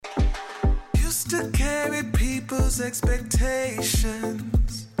to carry people's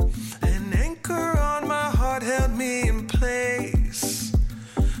expectations. An anchor on my heart held me in place.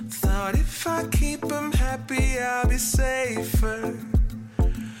 Thought if I keep them happy, I'll be safer.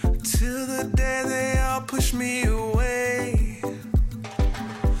 Till the day they all push me away.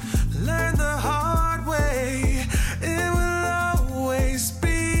 Learn the hard way. It will always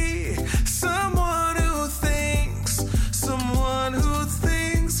be someone who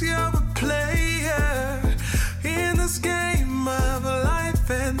thinks you're a player in this game of life,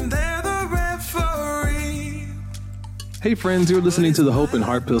 and they're the referee. Hey friends, you're listening to the Hope and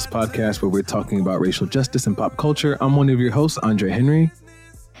Heart Pills podcast, where we're talking about racial justice and pop culture. I'm one of your hosts, Andre Henry.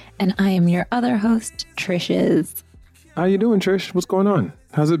 And I am your other host, Trishes. How you doing, Trish? What's going on?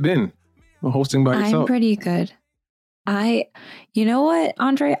 How's it been? Hosting by yourself? I'm pretty good. You know what,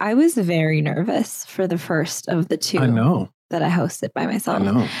 Andre? I was very nervous for the first of the two. I know. That I hosted by myself. I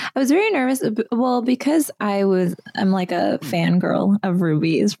know. I was very nervous. Well, because I'm like a fangirl of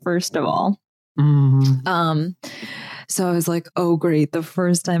Ruby's, first of all. Mm-hmm. So I was like, oh, great. The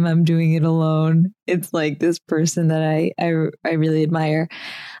first time I'm doing it alone. It's like this person that I really admire.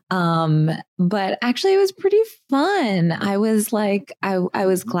 But actually it was pretty fun. I was like, I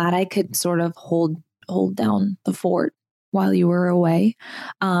was glad I could sort of hold down the fort while you were away.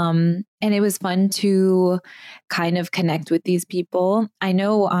 And it was fun to kind of connect with these people. I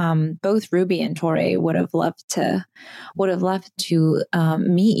know both Ruby and Torre would have loved to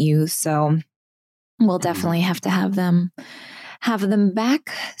meet you. So we'll definitely have to have them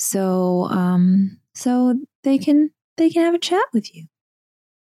back so they can have a chat with you.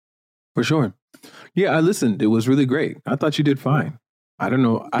 For sure. Yeah, I listened. It was really great. I thought you did fine. I don't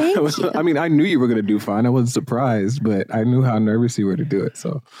know. I knew you were going to do fine. I wasn't surprised, but I knew how nervous you were to do it.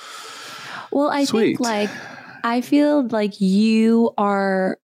 So, well, I think I feel like you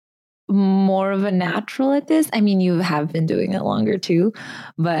are more of a natural at this. I mean, you have been doing it longer too,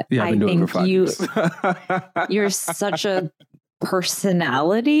 but yeah, I think you're such a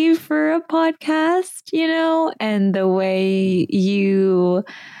personality for a podcast, and the way you,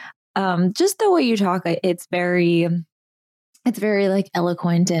 just the way you talk, it's very like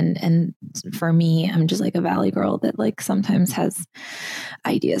eloquent and for me, I'm just like a valley girl that like sometimes has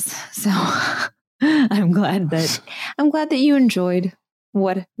ideas. So I'm glad that you enjoyed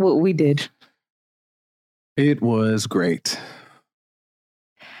what we did. It was great.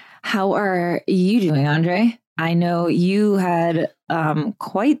 How are you doing, Andre? I know you had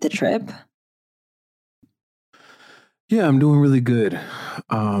quite the trip. Yeah, I'm doing really good.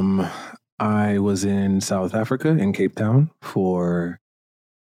 I was in South Africa, in Cape Town, for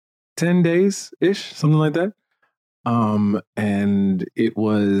 10 days-ish, something like that. And it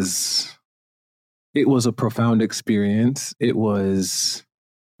was a profound experience. It was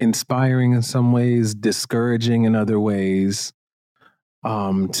inspiring in some ways, discouraging in other ways,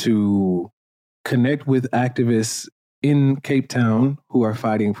 to connect with activists in Cape Town who are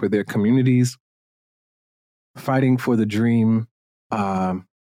fighting for their communities, fighting for the dream,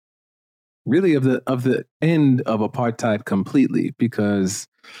 really of the end of apartheid completely, because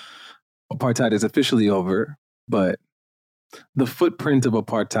apartheid is officially over, but the footprint of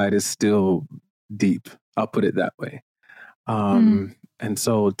apartheid is still deep. I'll put it that way. And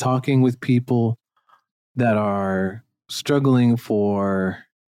so talking with people that are struggling for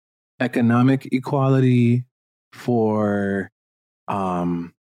economic equality, for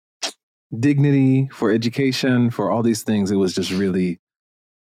dignity, for education, for all these things, it was just really,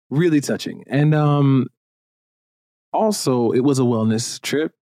 really touching. And also, it was a wellness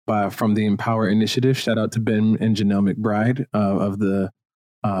trip from the Empower Initiative. Shout out to Ben and Janelle McBride of the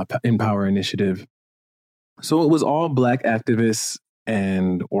Empower Initiative. So it was all Black activists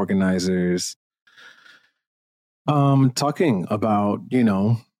and organizers talking about,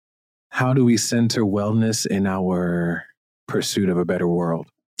 how do we center wellness in our pursuit of a better world,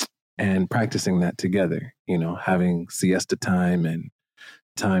 and practicing that together, having siesta time and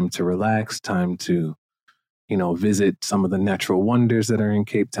time to relax, time to, visit some of the natural wonders that are in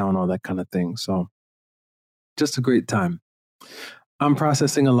Cape Town, all that kind of thing. So just a great time. I'm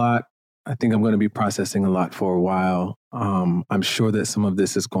processing a lot. I think I'm going to be processing a lot for a while. I'm sure that some of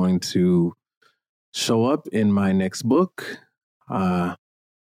this is going to show up in my next book. And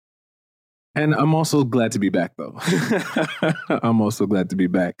I'm also glad to be back, though. I'm also glad to be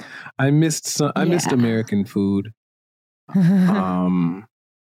back. I missed American food.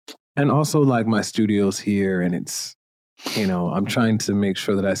 And also like my studio's here, and it's, I'm trying to make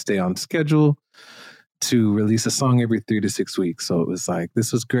sure that I stay on schedule to release a song every 3 to 6 weeks. So it was like,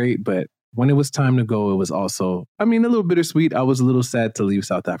 this was great, but when it was time to go, it was also, I mean, a little bittersweet. I was a little sad to leave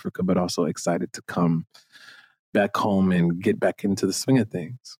South Africa, but also excited to come back home and get back into the swing of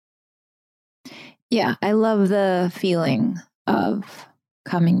things. Yeah, I love the feeling of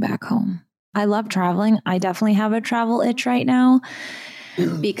coming back home. I love traveling. I definitely have a travel itch right now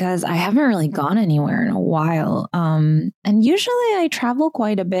because I haven't really gone anywhere in a while. And usually I travel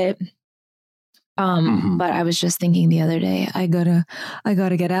quite a bit. But I was just thinking the other day, I gotta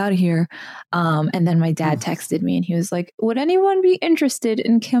get out of here. And then my dad texted me and he was like, would anyone be interested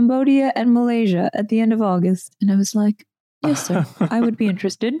in Cambodia and Malaysia at the end of August? And I was like, yes, sir, I would be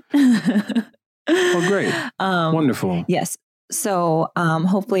interested. Oh, great. Wonderful. Yes. So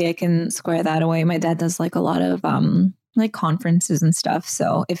hopefully I can square that away. My dad does like a lot of like conferences and stuff.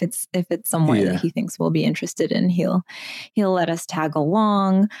 So if it's somewhere that he thinks we'll be interested in, he'll let us tag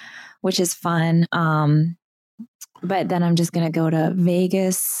along, which is fun. But then I'm just going to go to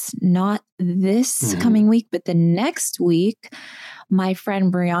Vegas, not this coming week, but the next week. My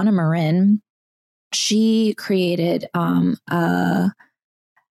friend Brianna Marin, she created a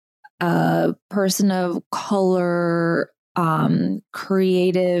person of color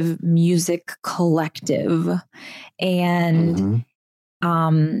creative music collective. And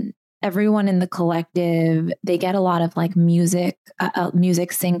everyone in the collective, they get a lot of like music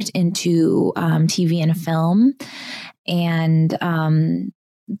synced into TV and film, and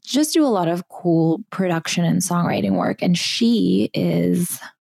just do a lot of cool production and songwriting work. And she is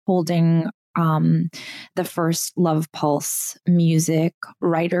holding the first Love Pulse music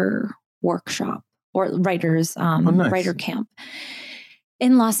writer workshop or writers writer camp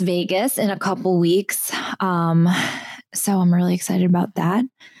in Las Vegas in a couple weeks. So I'm really excited about that.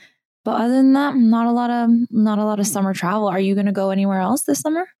 But other than that, not a lot of summer travel. Are you going to go anywhere else this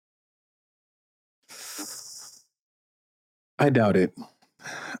summer? I doubt it.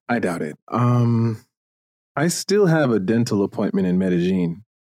 I still have a dental appointment in Medellin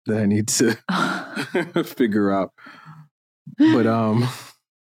that I need to figure out. But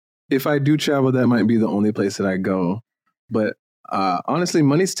if I do travel, that might be the only place that I go. But honestly,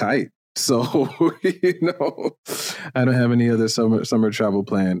 money's tight. So, I don't have any other summer travel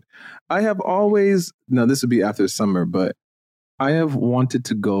planned. I have always, now this would be after summer, but I have wanted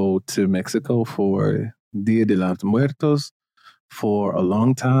to go to Mexico for Dia de los Muertos for a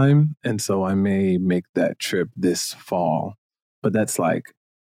long time. And so I may make that trip this fall. But that's like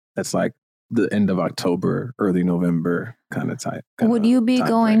the end of October, early November kind of type. Would you be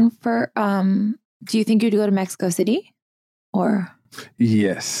going for, do you think you'd go to Mexico City or?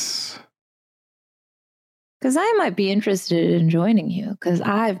 Yes. Because I might be interested in joining you because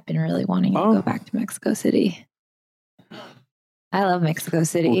I've been really wanting to go back to Mexico City. I love Mexico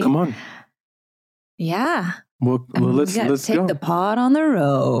City. Well, come on. Yeah. Well, let's take go. The pod on the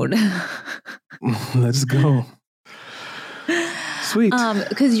road. Let's go. Sweet.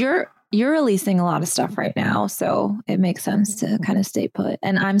 Because you're releasing a lot of stuff right now, so it makes sense to kind of stay put.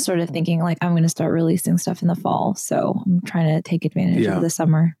 And I'm sort of thinking like I'm going to start releasing stuff in the fall, so I'm trying to take advantage of the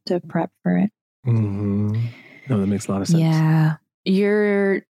summer to prep for it. Mm-hmm. No, that makes a lot of sense. Yeah,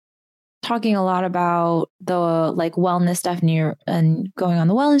 you're talking a lot about the like wellness stuff and going on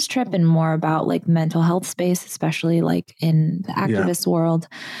the wellness trip, and more about like mental health space, especially like in the activist world.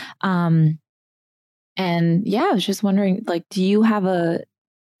 And yeah, I was just wondering, like, do you have a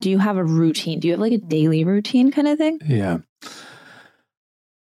routine? Do you have like a daily routine kind of thing? Yeah.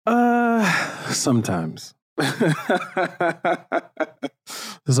 Sometimes.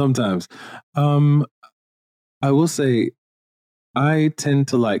 Sometimes. I will say I tend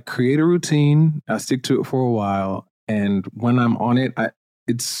to like create a routine. I stick to it for a while. And when I'm on it,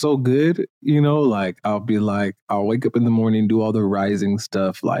 it's so good, like I'll wake up in the morning, do all the rising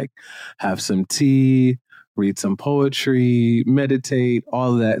stuff, like have some tea, read some poetry, meditate,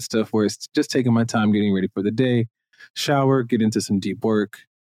 all of that stuff where it's just taking my time getting ready for the day, shower, get into some deep work,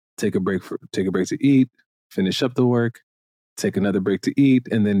 take a break to eat, finish up the work, take another break to eat,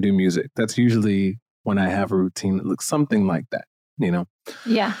 and then do music. That's usually when I have a routine that looks something like that,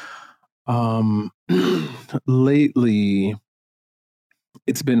 Yeah. Lately,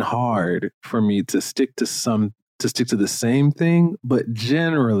 it's been hard for me to stick to the same thing, but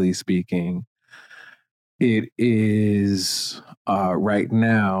generally speaking, it is right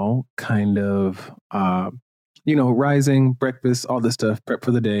now kind of rising, breakfast, all this stuff, prep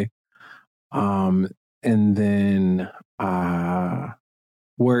for the day, and then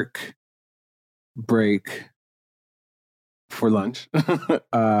work, break for lunch,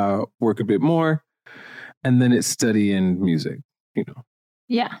 work a bit more, and then it's study and music.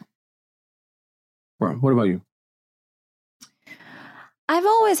 Yeah. What about you? I've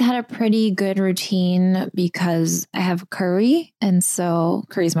always had a pretty good routine because I have Curry, and so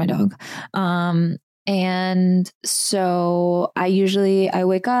Curry's my dog. And so I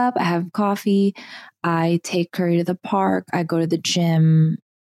wake up, I have coffee, I take Curry to the park, I go to the gym,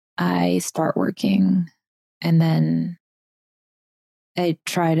 I start working, and then I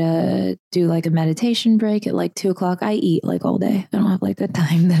try to do like a meditation break at like 2:00. I eat like all day. I don't have like a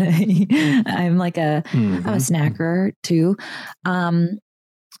time that I eat. I'm a snacker too. And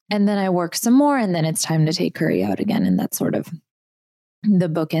then I work some more, and then it's time to take Curry out again. And that's sort of the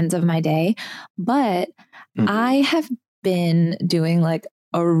bookends of my day. But I have been doing like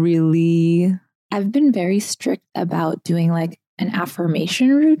I've been very strict about doing like an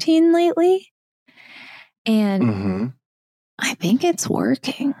affirmation routine lately. And I think it's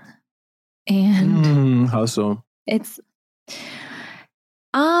working. And how so?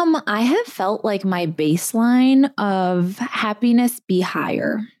 I have felt like my baseline of happiness be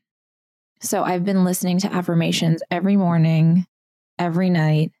higher. So I've been listening to affirmations every morning, every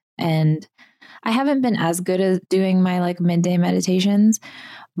night, and I haven't been as good at doing my like midday meditations,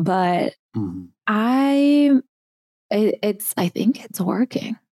 but I think it's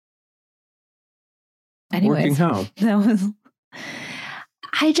working. Anyways, working how? That was.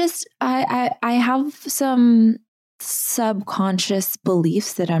 I have some subconscious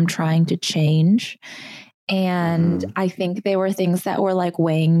beliefs that I'm trying to change. And I think they were things that were like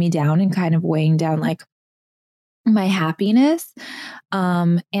weighing me down and kind of weighing down like my happiness.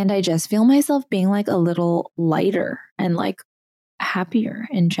 And I just feel myself being like a little lighter and like happier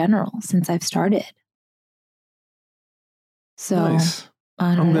in general since I've started. So nice.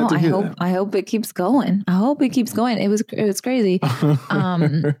 I don't know. I hope it keeps going. It was crazy.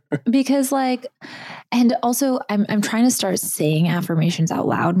 Because like, and also I'm trying to start saying affirmations out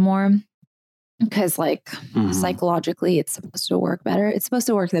loud more. Because like psychologically, it's supposed to work better. It's supposed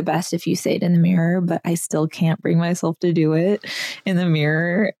to work the best if you say it in the mirror, but I still can't bring myself to do it in the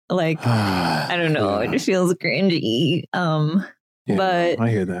mirror. Like, I don't know. It just feels cringy. But I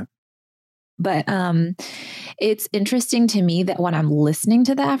hear that. But it's interesting to me that when I'm listening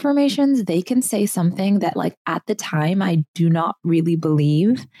to the affirmations, they can say something that like at the time I do not really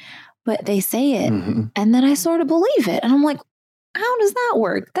believe, but they say it. And then I sort of believe it. And I'm like, how does that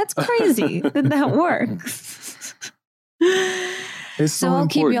work? That's crazy that works. So I'll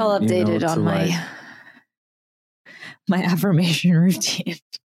keep you all updated on my affirmation routine.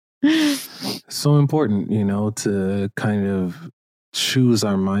 So important, to kind of choose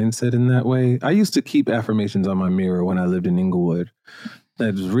our mindset in that way. I used to keep affirmations on my mirror when I lived in Inglewood.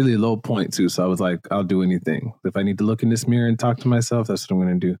 That was really a low point too. So I was like, I'll do anything. If I need to look in this mirror and talk to myself, that's what I'm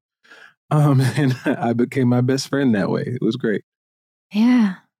going to do. And I became my best friend that way. It was great.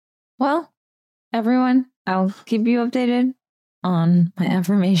 Yeah. Well, everyone, I'll keep you updated on my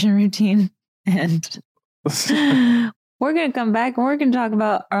affirmation routine. And we're going to come back and we're going to talk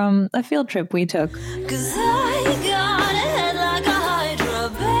about a field trip we took. 'Cause I got a head like a hydra,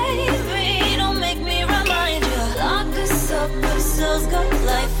 baby. Don't make me remind you. Lock us up, ourselves got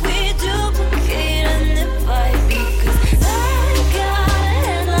life. We duplicate and divide. Because I got a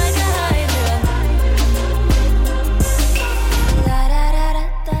head like a hydra.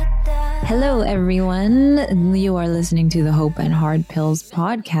 Hello, everyone. You are listening to the Hope and Hard Pills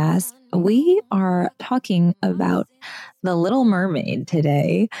podcast. We are talking about The Little Mermaid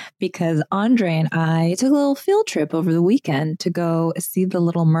today because Andre and I took a little field trip over the weekend to go see The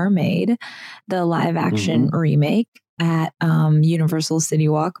Little Mermaid, the live action remake at Universal City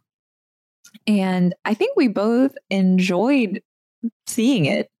Walk. And I think we both enjoyed seeing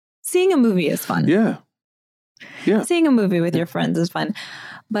it. Seeing a movie is fun. Yeah. Seeing a movie with your friends is fun.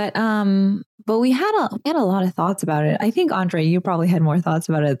 But we had a lot of thoughts about it. I think, Andre, you probably had more thoughts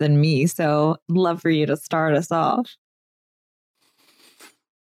about it than me. So I'd love for you to start us off.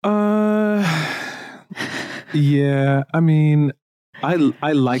 Yeah. I mean, I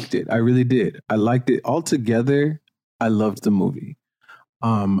liked it. I really did. I liked it altogether. I loved the movie.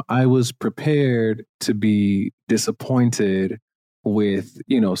 I was prepared to be disappointed with,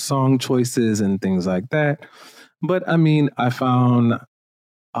 song choices and things like that. But I mean, I found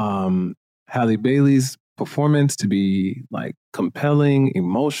Halle Bailey's performance to be like compelling,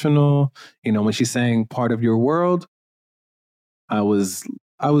 emotional. When she sang "Part of Your World," I was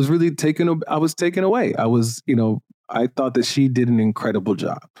really taken away. I thought that she did an incredible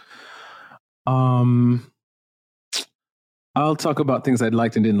job. I'll talk about things I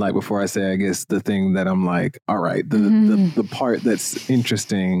liked and didn't like before I say, I guess, the thing that I'm like, all right, the part that's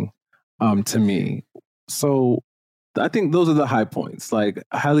interesting to me. So I think those are the high points, like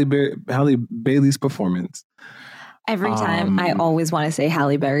Halle Bailey's performance. Every time I always want to say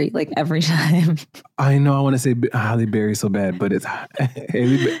Halle Berry, like every time. I know I want to say Halle Berry so bad, but it's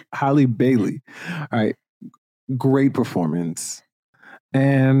Halle Bailey. All right. Great performance.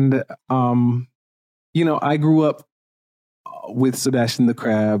 And, I grew up with Sebastian the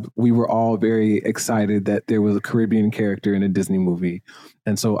Crab. We were all very excited that there was a Caribbean character in a Disney movie.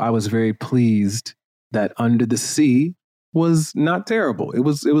 And so I was very pleased that Under the Sea was not terrible. It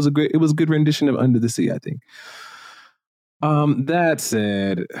was a good rendition of Under the Sea, I think. That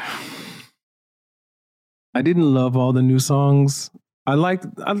said, I didn't love all the new songs. I liked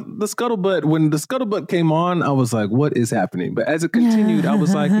the Scuttlebutt. When the Scuttlebutt came on, I was like, what is happening? But as it continued, I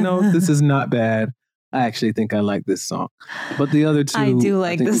was like, no, this is not bad. I actually think I like this song. But the other two, I do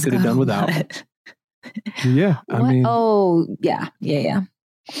like think we could have done without. Yeah. I mean. Oh, yeah. Yeah.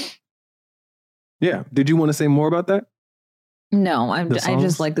 Did you want to say more about that? No, I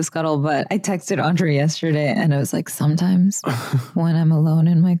just like the Scuttlebutt. I texted Andre yesterday and I was like, sometimes when I'm alone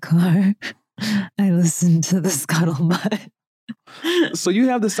in my car, I listen to the Scuttlebutt. So you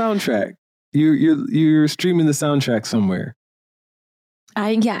have the soundtrack. You're streaming the soundtrack somewhere.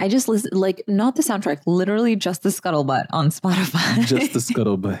 I just listen, like, not the soundtrack, literally just the Scuttlebutt on Spotify. Just the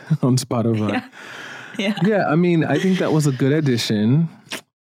Scuttlebutt on Spotify. Yeah. I mean, I think that was a good addition.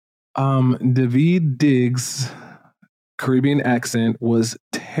 Daveed Diggs' Caribbean accent was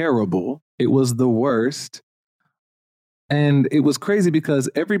terrible. It was the worst. And it was crazy because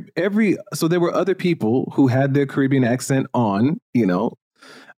so there were other people who had their Caribbean accent on,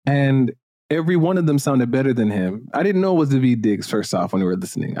 and every one of them sounded better than him. I didn't know it was Daveed Diggs first off when we were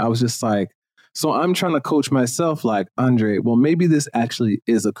listening. I was just like, so I'm trying to coach myself like, Andre, well, maybe this actually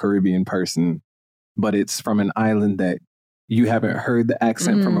is a Caribbean person, but it's from an island that you haven't heard the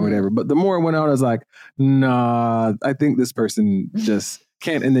accent from or whatever. But the more it went on, I was like, nah, I think this person just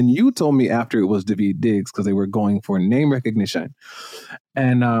can't. And then you told me after it was Daveed Diggs because they were going for name recognition.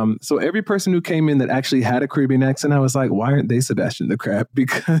 And so every person who came in that actually had a Caribbean accent, I was like, why aren't they Sebastian the Crab?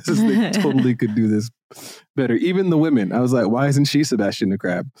 Because they totally could do this better. Even the women, I was like, why isn't she Sebastian the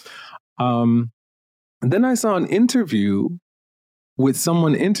Crab? And then I saw an interview with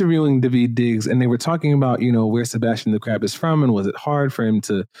someone interviewing Daveed Diggs, and they were talking about, where Sebastian the Crab is from, and was it hard for him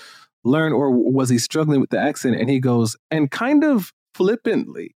to learn, or was he struggling with the accent? And he goes, and kind of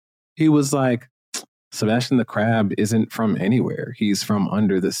flippantly, he was like, Sebastian the Crab isn't from anywhere. He's from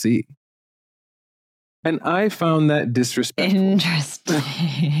under the sea. And I found that disrespectful.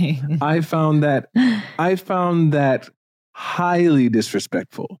 Interesting. I found that highly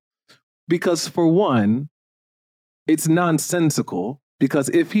disrespectful. Because for one, it's nonsensical, because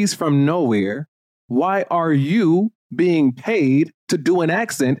if he's from nowhere, why are you being paid to do an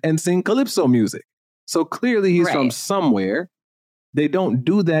accent and sing calypso music? So clearly he's from somewhere. They don't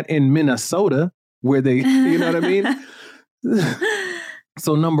do that in Minnesota where they, you know what I mean?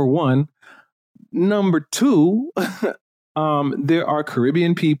 So number one. Number two, there are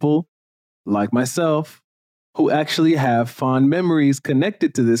Caribbean people like myself who actually have fond memories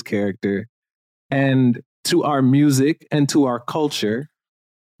connected to this character and to our music and to our culture.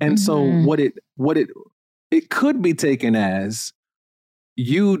 And so what it could be taken as,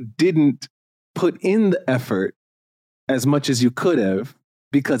 you didn't put in the effort as much as you could have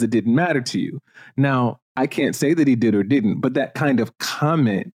because it didn't matter to you. Now, I can't say that he did or didn't, but that kind of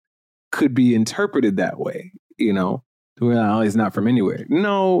comment could be interpreted that way, well, he's not from anywhere.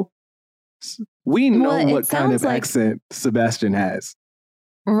 No, we know what kind of accent Sebastian has.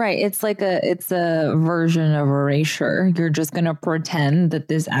 Right. It's a version of erasure. You're just going to pretend that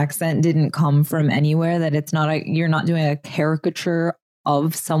this accent didn't come from anywhere, that you're not doing a caricature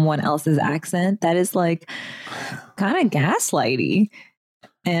of someone else's accent. That is like kind of gaslighty.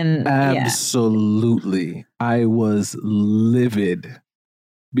 And absolutely. I was livid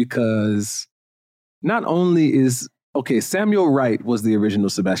because not only Samuel Wright was the original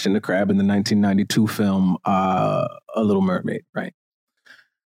Sebastian the Crab in the 1992 film, A Little Mermaid, right?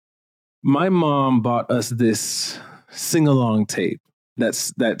 My mom bought us this sing-along tape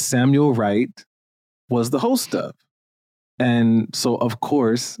that Samuel Wright was the host of. And so, of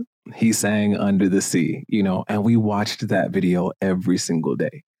course, he sang Under the Sea, and we watched that video every single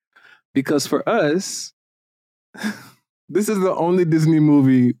day. Because for us, this is the only Disney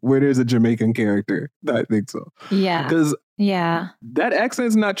movie where there's a Jamaican character. I think so. Yeah. Because that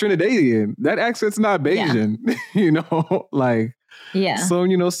accent's not Trinidadian. That accent's not Bayesian, Yeah.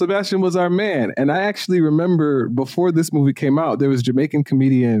 So, Sebastian was our man. And I actually remember before this movie came out, there was a Jamaican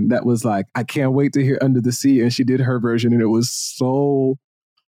comedian that was like, I can't wait to hear Under the Sea. And she did her version and it was so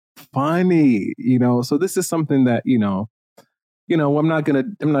funny, So this is something that, I'm not gonna,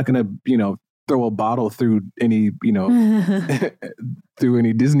 throw a bottle through any, through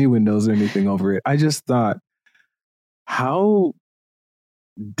any Disney windows or anything over it. I just thought, how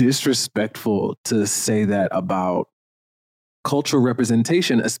disrespectful to say that about cultural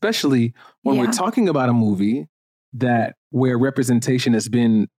representation, especially when we're talking about a movie that where representation has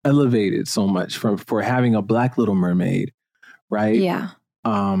been elevated so much for having a Black Little Mermaid, right? Yeah.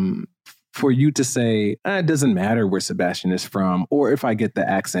 For you to say, it doesn't matter where Sebastian is from, or if I get the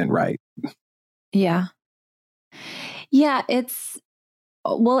accent right. Yeah. Yeah, it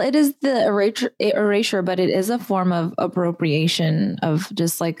is the erasure, but it is a form of appropriation of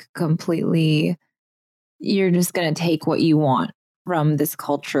just like completely, you're just going to take what you want from this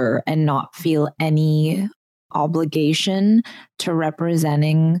culture and not feel any obligation to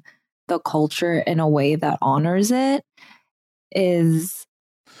representing the culture in a way that honors it. Is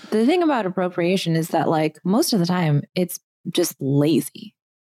the thing about appropriation is that like most of the time it's just lazy,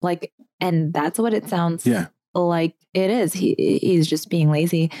 like, and that's what it sounds like it is. He's just being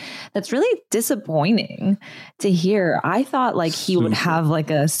lazy. That's really disappointing to hear. I thought like he would have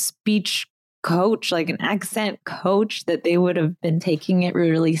like a speech coach, like an accent coach, that they would have been taking it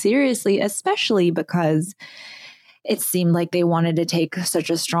really seriously, especially because it seemed like they wanted to take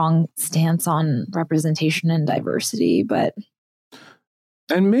such a strong stance on representation and diversity.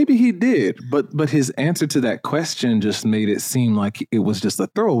 And maybe he did, but his answer to that question just made it seem like it was just a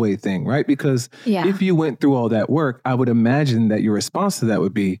throwaway thing, right? Because if you went through all that work, I would imagine that your response to that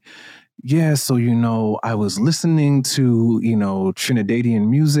would be, so, I was listening to, Trinidadian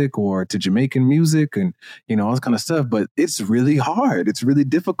music or to Jamaican music and, all this kind of stuff, but it's really hard. It's really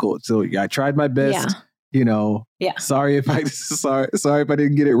difficult. So I tried my best. Sorry if I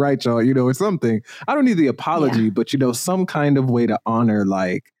didn't get it right, y'all, or something. I don't need the apology, but some kind of way to honor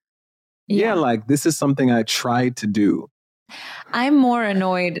like this is something I tried to do. I'm more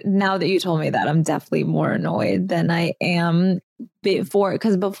annoyed now that you told me that. I'm definitely more annoyed than I am before,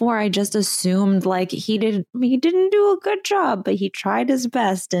 because before I just assumed like he didn't do a good job, but he tried his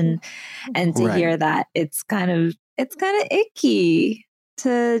best, and to hear that it's kind of icky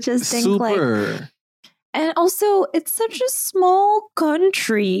to just think like. And also, it's such a small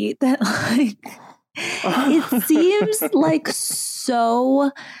country that, like, it seems like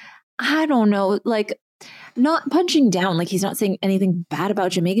so, I don't know, like, not punching down, like he's not saying anything bad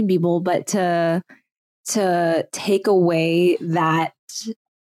about Jamaican people, but to take away that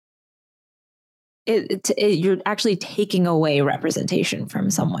you're actually taking away representation from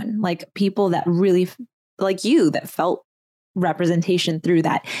someone, like people that really, like you, that felt representation through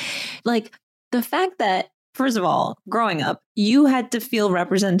that, like. The fact that, first of all, growing up, you had to feel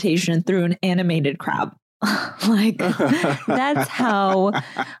representation through an animated crab. Like, that's how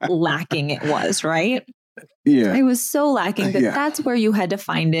lacking it was, right? Yeah. It was so lacking that that's where you had to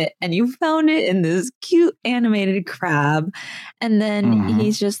find it. And you found it in this cute animated crab. And then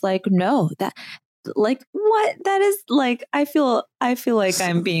he's just like, no, that, like, what? That is like, I feel like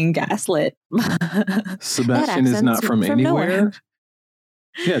I'm being gaslit. Sebastian is not from anywhere. Nowhere.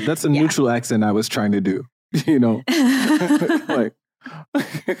 Yeah, that's a neutral accent I was trying to do, like,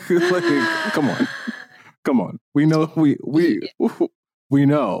 come on. We know we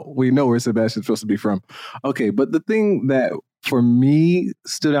know where Sebastian's supposed to be from. Okay, but the thing that for me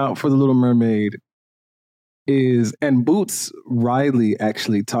stood out for The Little Mermaid is, and Boots Riley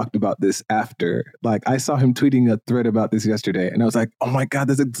actually talked about this after, like I saw him tweeting a thread about this yesterday, and I was like, oh my God,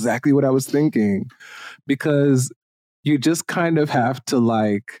 that's exactly what I was thinking, because you just kind of have to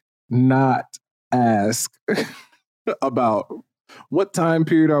like not ask about what time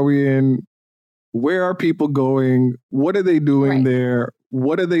period are we in, where are people going, what are they doing there,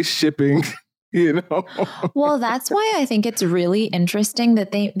 what are they shipping, Well, that's why I think it's really interesting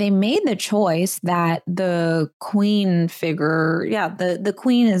that they made the choice that the queen figure, the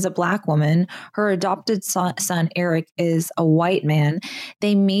queen is a Black woman, her adopted son Eric is a white man.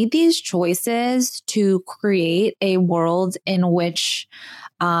 They made these choices to create a world in which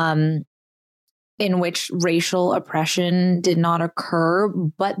racial oppression did not occur,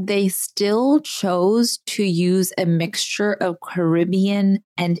 but they still chose to use a mixture of Caribbean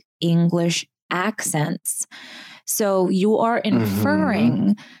and English accents. So you are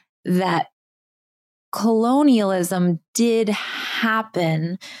inferring that colonialism did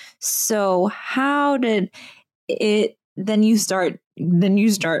happen. So how did it, then you start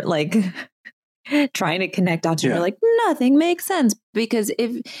like trying to connect dots. You're like, nothing makes sense, because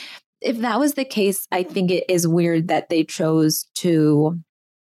if that was the case, I think it is weird that they chose to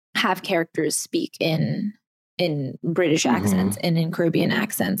have characters speak in British accents and in Caribbean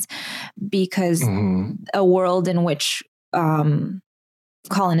accents, because a world in which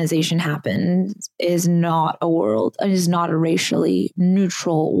colonization happened is not a racially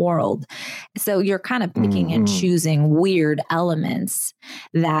neutral world. So you're kind of picking and choosing weird elements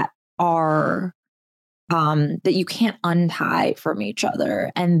that are that you can't untie from each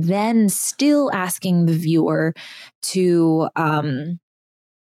other, and then still asking the viewer to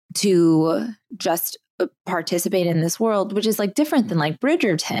just participate in this world, which is like different than like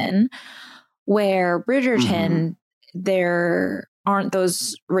Bridgerton, where Bridgerton, there aren't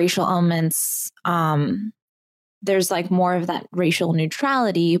those racial elements. There's like more of that racial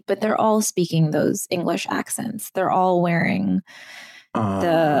neutrality, but they're all speaking those English accents. They're all wearing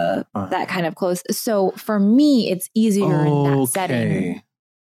that kind of clothes. So for me, it's easier in that setting.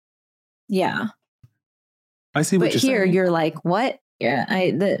 Yeah. I see what but you're here saying. You're like, what? Yeah.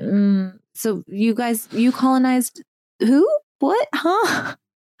 So you guys, you colonized who? What? Huh?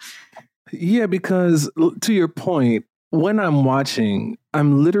 Yeah, because to your point, when I'm watching,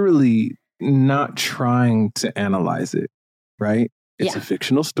 I'm literally not trying to analyze it, right? It's a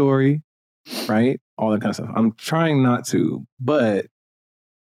fictional story, right? All that kind of stuff. I'm trying not to, but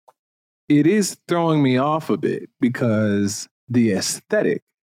it is throwing me off a bit because the aesthetic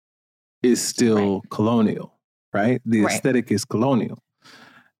is still colonial, right? The aesthetic is colonial.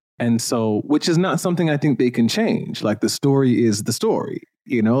 And so, which is not something I think they can change. Like the story is the story,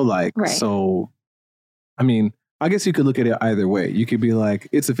 you know, like, so, I mean, I guess you could look at it either way. You could be like,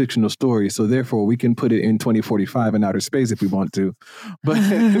 it's a fictional story, so therefore we can put it in 2045 in outer space if we want to. But,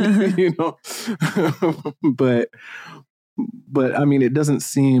 you know, but I mean, it doesn't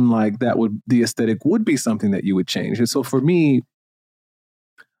seem like the aesthetic would be something that you would change. And so for me,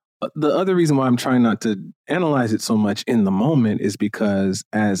 the other reason why I'm trying not to analyze it so much in the moment is because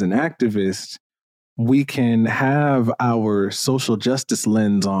as an activist, we can have our social justice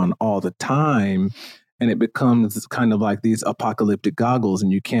lens on all the time, and it becomes kind of like these apocalyptic goggles,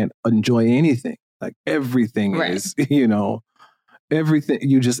 and you can't enjoy anything. Like everything is, you know, everything.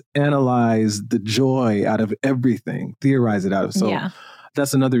 You just analyze the joy out of everything, theorize it out of. So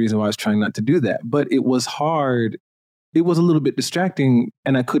that's another reason why I was trying not to do that. But it was hard. It was a little bit distracting,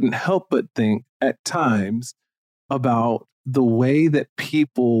 and I couldn't help but think at times about the way that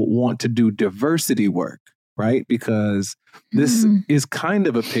people want to do diversity work, right? Because this is kind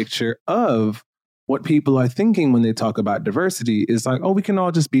of a picture of what people are thinking when they talk about diversity is like, oh, we can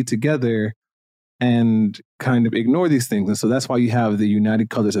all just be together and kind of ignore these things. And so that's why you have the United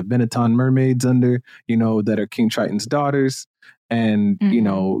Colors of Benetton mermaids under, you know, that are King Triton's daughters. And, you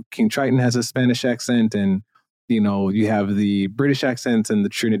know, King Triton has a Spanish accent, and you know, you have the British accents and the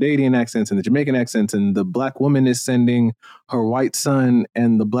Trinidadian accents and the Jamaican accents, and the black woman is sending her white son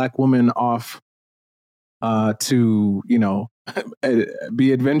and the black woman off to, you know,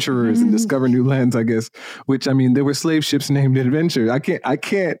 be adventurers and discover new lands, I guess, which, I mean, there were slave ships named Adventure. I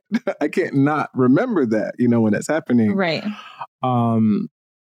can't not remember that, you know, when that's happening. Right.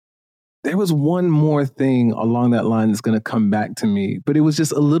 There was one more thing along that line that's going to come back to me, but it was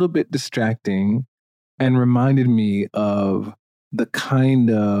just a little bit distracting and reminded me of the kind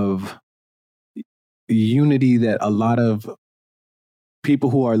of unity that a lot of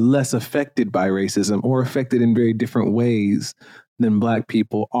people who are less affected by racism or affected in very different ways than Black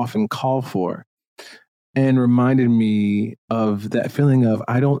people often call for. And reminded me of that feeling of,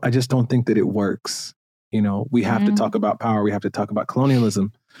 I just don't think that it works. You know, we have to talk about power. We have to talk about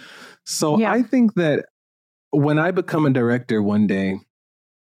colonialism. So I think that when I become a director one day,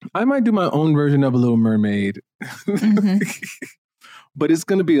 I might do my own version of a Little Mermaid, but it's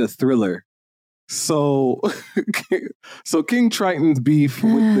going to be a thriller. So, so King Triton's beef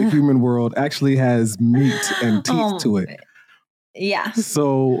with the human world actually has meat and teeth to it. Yeah.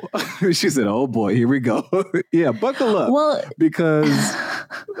 So she said, "Oh boy, here we go." Yeah, buckle up. Well, because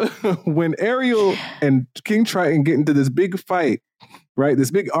when Ariel and King Triton get into this big fight, right,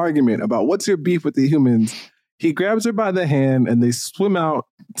 this big argument about what's your beef with the humans, he grabs her by the hand and they swim out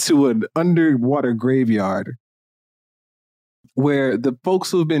to an underwater graveyard where the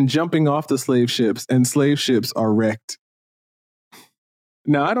folks who've been jumping off the slave ships and slave ships are wrecked.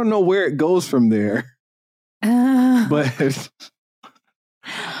 Now, I don't know where it goes from there, but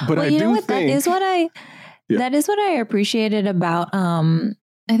well, I do think that is what I appreciated about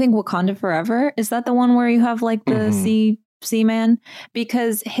I think Wakanda Forever. Is that the one where you have like the sea man?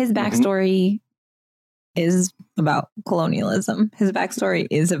 Because his backstory is about colonialism. His backstory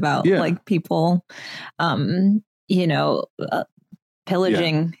is about like people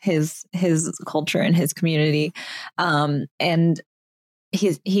pillaging his culture and his community. And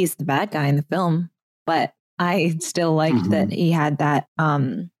he's the bad guy in the film, but I still liked that he had that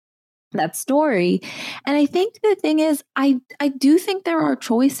that story. And I think the thing is, I do think there are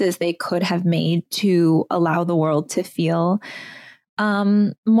choices they could have made to allow the world to feel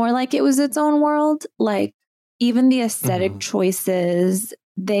more like it was its own world. Like even the aesthetic choices,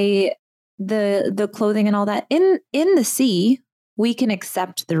 the clothing and all that in the sea, we can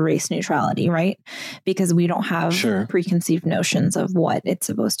accept the race neutrality, right? Because we don't have preconceived notions of what it's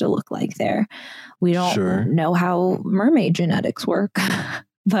supposed to look like there. We don't know how mermaid genetics work.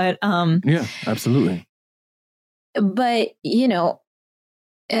 But yeah, absolutely. But you know,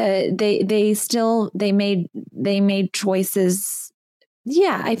 they made choices.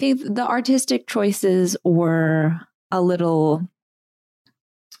 Yeah, I think the artistic choices were a little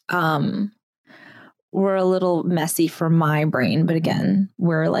messy for my brain. But again,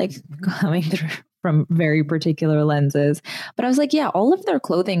 we're like coming through from very particular lenses. But I was like, yeah, all of their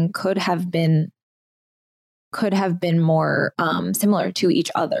clothing could have been more similar to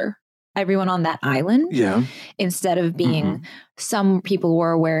each other. Everyone on that island, instead of being some people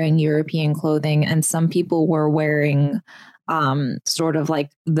were wearing European clothing and some people were wearing sort of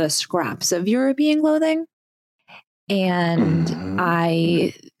like the scraps of European clothing. And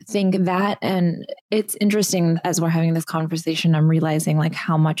I think that, and it's interesting as we're having this conversation, I'm realizing like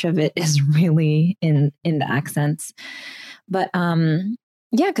how much of it is really in the accents. But yeah,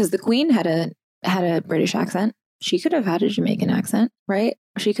 because the Queen had a British accent. She could have had a Jamaican accent, right?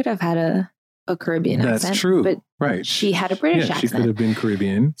 She could have had a Caribbean accent. That's true. But right. She had a British accent. She could have been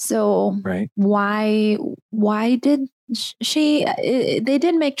Caribbean. So why did she, they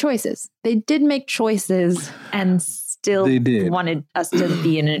did make choices. They did make choices and still wanted us to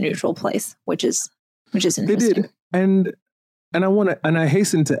be in a neutral place, which is interesting. They did. And I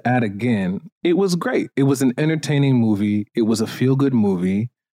hasten to add again, it was great. It was an entertaining movie. It was a feel-good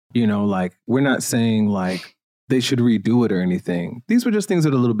movie. You know, like we're not saying like they should redo it or anything. These were just things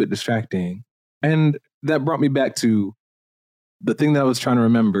that are a little bit distracting. And that brought me back to the thing that I was trying to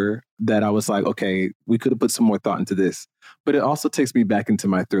remember, that I was like, okay, we could have put some more thought into this. But it also takes me back into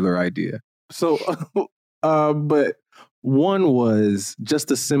my thriller idea. So, but one was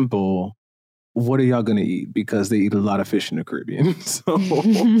just a simple, what are y'all going to eat? Because they eat a lot of fish in the Caribbean. So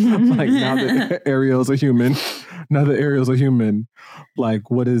like now that Ariel's a human, like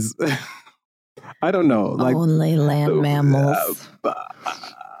what is, I don't know. Like only land mammals.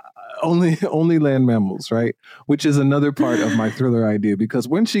 Only land mammals, right? Which is another part of my thriller idea, because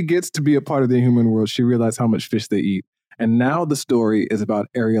when she gets to be a part of the human world, she realizes how much fish they eat. And now the story is about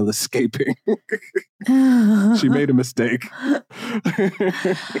Ariel escaping. She made a mistake.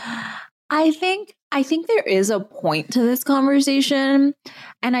 I think there is a point to this conversation,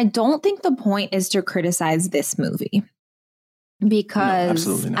 and I don't think the point is to criticize this movie,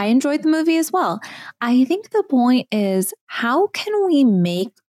 because I enjoyed the movie as well. I think the point is, how can we make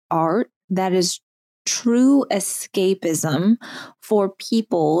art that is true escapism for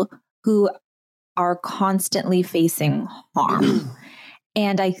people who are constantly facing harm?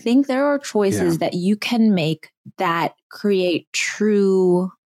 And I think there are choices that you can make that create true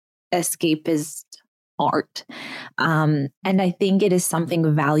escapist art. And I think it is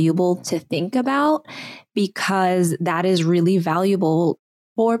something valuable to think about, because that is really valuable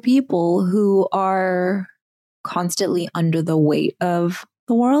for people who are constantly under the weight of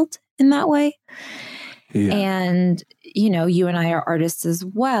the world in that way. Yeah. And, you know, you and I are artists as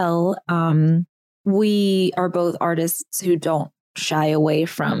well. We are both artists who don't shy away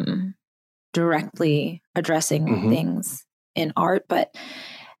from directly addressing things in art, but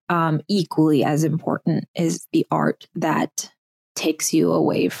equally as important is the art that takes you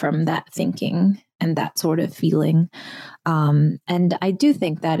away from that thinking and that sort of feeling. And I do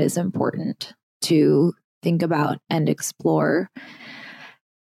think that is important to think about and explore.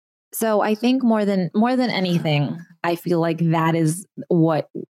 So I think more than anything, I feel like that is what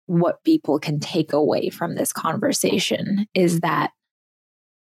people can take away from this conversation, is that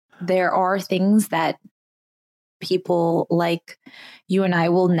there are things that people like you and I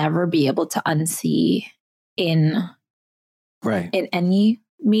will never be able to unsee in any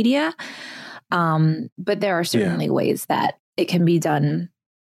media. But there are certainly ways that it can be done.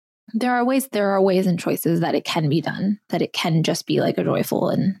 There are ways and choices that it can be done, that it can just be like a joyful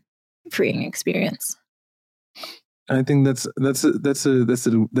and freeing experience. I think that's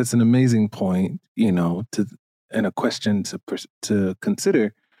an amazing point, you know, and a question to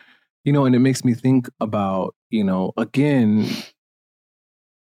consider, you know, and it makes me think about, you know, again,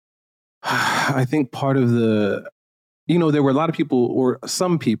 I think part of the, you know, there were a lot of people, or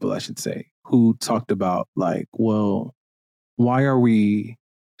some people, I should say, who talked about like, well, why are we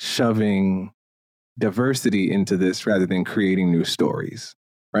shoving diversity into this rather than creating new stories,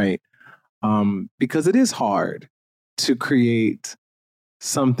 right? because it is hard to create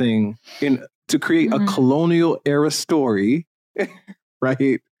something to create a colonial era story,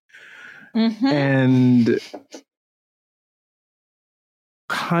 right? And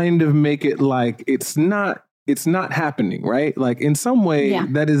kind of make it like it's not happening, right? Like in some way,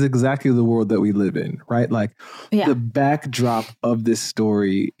 that is exactly the world that we live in, right? Like the backdrop of this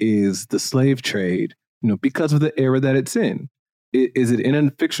story is the slave trade, because of the era that it's in. Is it in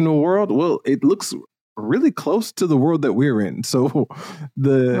a fictional world? Well, it looks really close to the world that we're in. So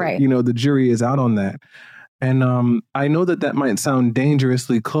the jury is out on that. And I know that might sound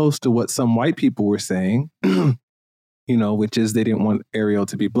dangerously close to what some white people were saying, which is they didn't want Ariel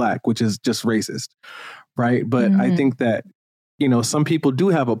to be black, which is just racist, right? But I think that, some people do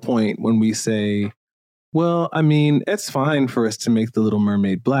have a point when we say, well, I mean, it's fine for us to make The Little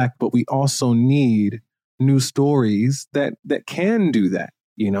Mermaid black, but we also need new stories that can do that,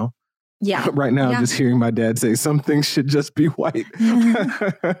 Yeah. Right now, I'm just hearing my dad say some things should just be white,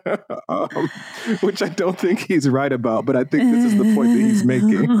 which I don't think he's right about, but I think this is the point that he's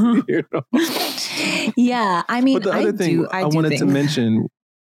making. Yeah, I mean, but the other thing I wanted to mention.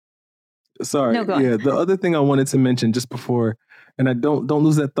 Sorry, no, go on. The other thing I wanted to mention just before, and I don't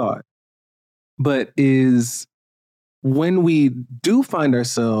lose that thought, but is when we do find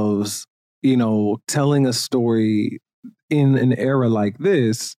ourselves, telling a story in an era like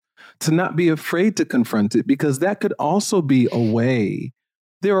this, to not be afraid to confront it, because that could also be a way.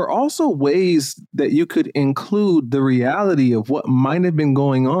 There are also ways that you could include the reality of what might have been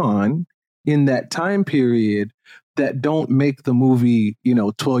going on in that time period that don't make the movie,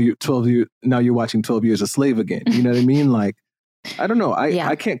 12 years, now you're watching 12 Years a Slave again. You know what I mean? Like, I don't know.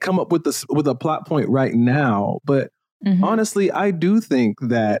 I can't come up with a plot point right now, but honestly, I do think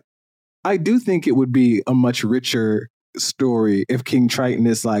it would be a much richer story if King Triton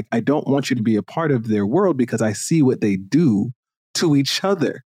is like, I don't want you to be a part of their world because I see what they do to each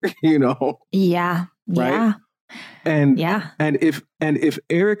other, Yeah. Right. Yeah. And if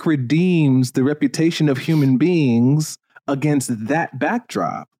Eric redeems the reputation of human beings against that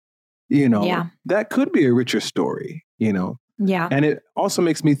backdrop, that could be a richer story, Yeah. And it also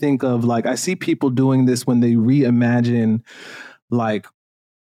makes me think of, like, I see people doing this when they reimagine, like,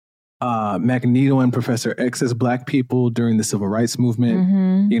 Magneto and Professor X as Black people during the Civil Rights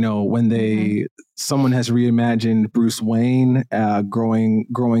Movement. When someone has reimagined Bruce Wayne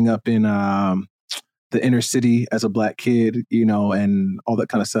growing up in the inner city as a Black kid, and all that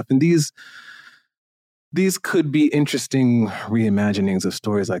kind of stuff. And these could be interesting reimaginings of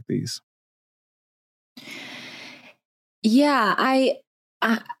stories like these. Yeah,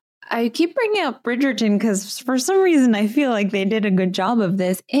 I keep bringing up Bridgerton because for some reason I feel like they did a good job of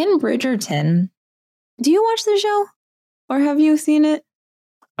this. In Bridgerton, do you watch the show or have you seen it?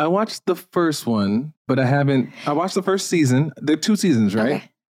 I watched the first one, but I watched the first season. There are 2 seasons, right?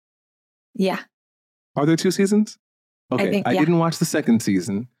 Okay. Yeah. Are there 2 seasons? Okay. I didn't watch the second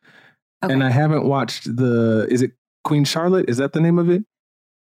season. Okay. And I haven't watched is it Queen Charlotte? Is that the name of it?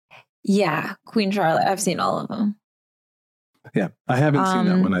 Yeah, Queen Charlotte. I've seen all of them. Yeah, I haven't seen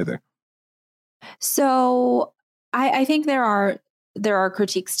that one either. So I think there are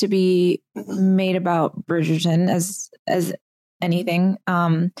critiques to be made about Bridgerton as anything.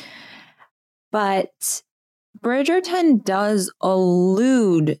 But Bridgerton does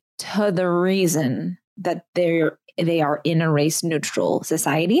allude to the reason that they are in a race neutral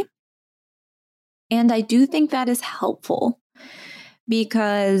society. And I do think that is helpful.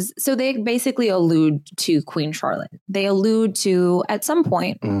 Because, so they basically allude to Queen Charlotte. They allude to, at some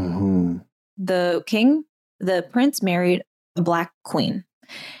point, the prince married a Black queen.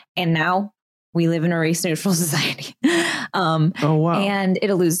 And now we live in a race neutral society. Oh, wow. And it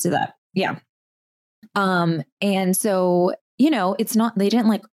alludes to that. Yeah. And so, it's not,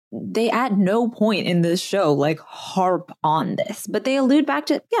 they at no point in this show, harp on this, but they allude back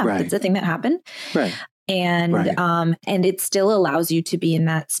to, it's a thing that happened. Right. And it still allows you to be in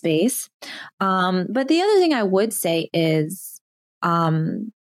that space. But the other thing I would say is,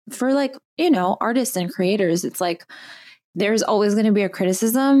 for artists and creators, it's like, there's always going to be a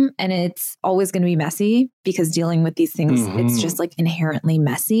criticism and it's always going to be messy because dealing with these things, it's just inherently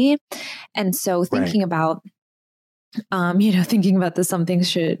messy. And so thinking about, thinking about the some things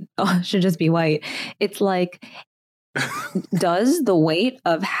should just be white. It's like, does the weight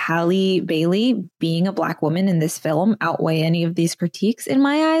of Halle Bailey being a Black woman in this film outweigh any of these critiques? In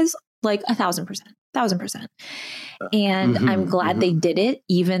my eyes, 1,000%. And I'm glad they did it,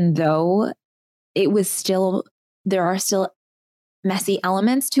 even though there are still messy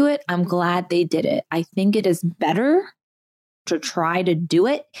elements to it. I'm glad they did it. I think it is better to try to do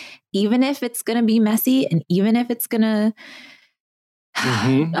it, even if it's going to be messy and even if it's going to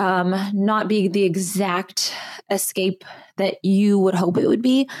not be the exact escape that you would hope it would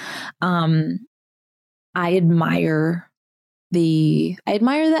be. I admire the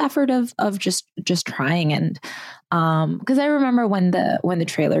effort of just trying. And because I remember when the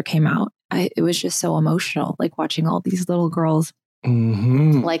trailer came out, it was just so emotional, like watching all these little girls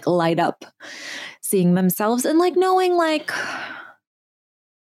like light up, seeing themselves and like knowing like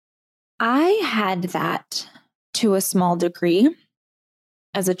I had that to a small degree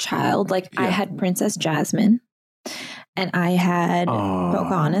as a child. Like I had Princess Jasmine and I had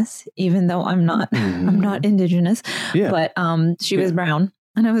Pocahontas, even though I'm not indigenous, but she was brown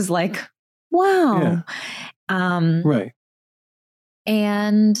and I was like, wow. Right.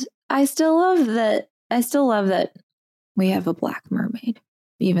 And I still love that we have a black mermaid,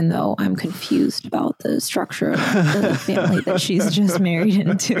 even though I'm confused about the structure of the family that she's just married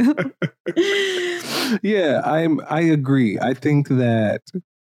into. Yeah, I agree. I think that,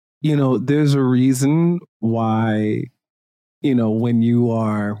 there's a reason why, when you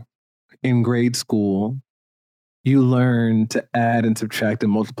are in grade school, you learn to add and subtract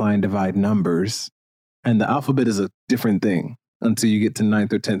and multiply and divide numbers. And the alphabet is a different thing until you get to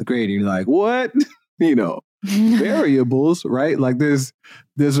 9th or 10th grade. And you're like, what? Variables, right? Like there's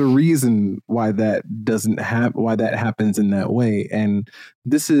a reason why that why that happens in that way. And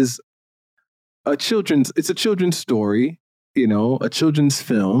this is a children's story, a children's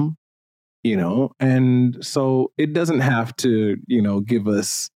film, and so it doesn't have to, give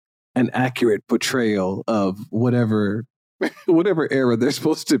us an accurate portrayal of whatever era they're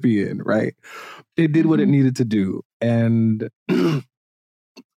supposed to be in, right? It did what it needed to do. And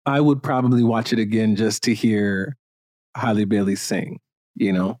I would probably watch it again just to hear Halle Bailey sing,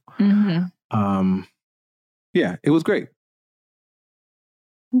 Yeah, it was great.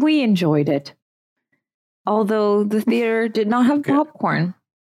 We enjoyed it. Although the theater did not have popcorn.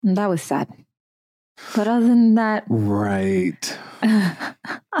 And that was sad. But other than that, right.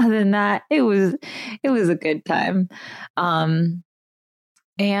 Other than that, it was a good time. And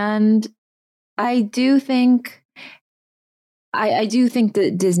I do think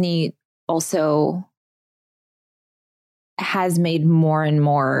that Disney also has made more and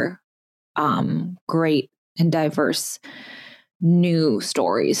more great and diverse new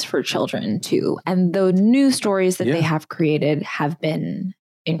stories for children too. And the new stories that they have created have been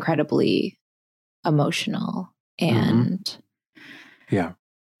incredibly emotional and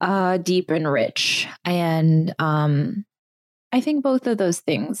deep and rich. And I think both of those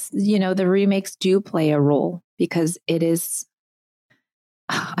things, the remakes do play a role because it is,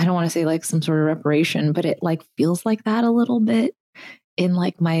 I don't want to say like some sort of reparation, but it like feels like that a little bit in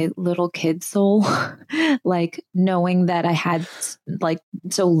like my little kid soul, like knowing that I had like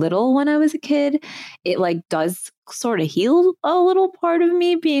so little when I was a kid, it like does sort of heal a little part of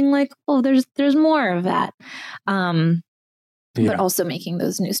me being like, oh, there's more of that. But also making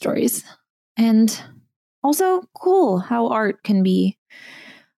those new stories and also cool how art can be,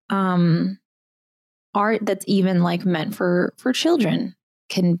 art that's even like meant for children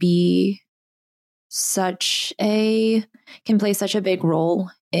can play such a big role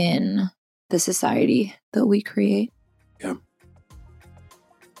in the society that we create. Yeah.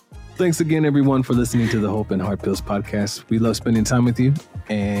 Thanks again, everyone, for listening to the Hope and Heart Pills podcast. We love spending time with you,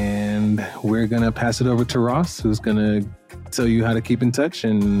 and we're going to pass it over to Ross, who's going to tell you how to keep in touch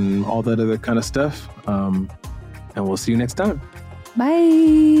and all that other kind of stuff. And we'll see you next time.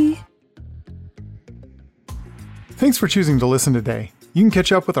 Bye. Thanks for choosing to listen today. You can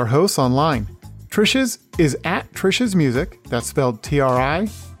catch up with our hosts online. Trish's is at Trish's Music, that's spelled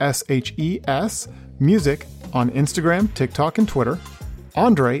TRISHES, music on Instagram, TikTok, and Twitter.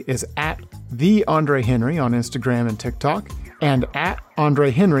 Andre is at The Andre Henry on Instagram and TikTok, and at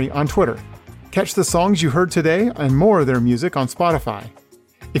Andre Henry on Twitter. Catch the songs you heard today and more of their music on Spotify.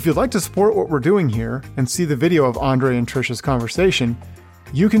 If you'd like to support what we're doing here and see the video of Andre and Trish's conversation,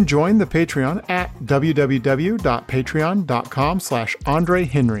 you can join the Patreon at www.patreon.com/Andre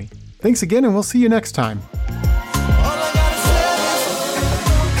Henry. Thanks again, and we'll see you next time.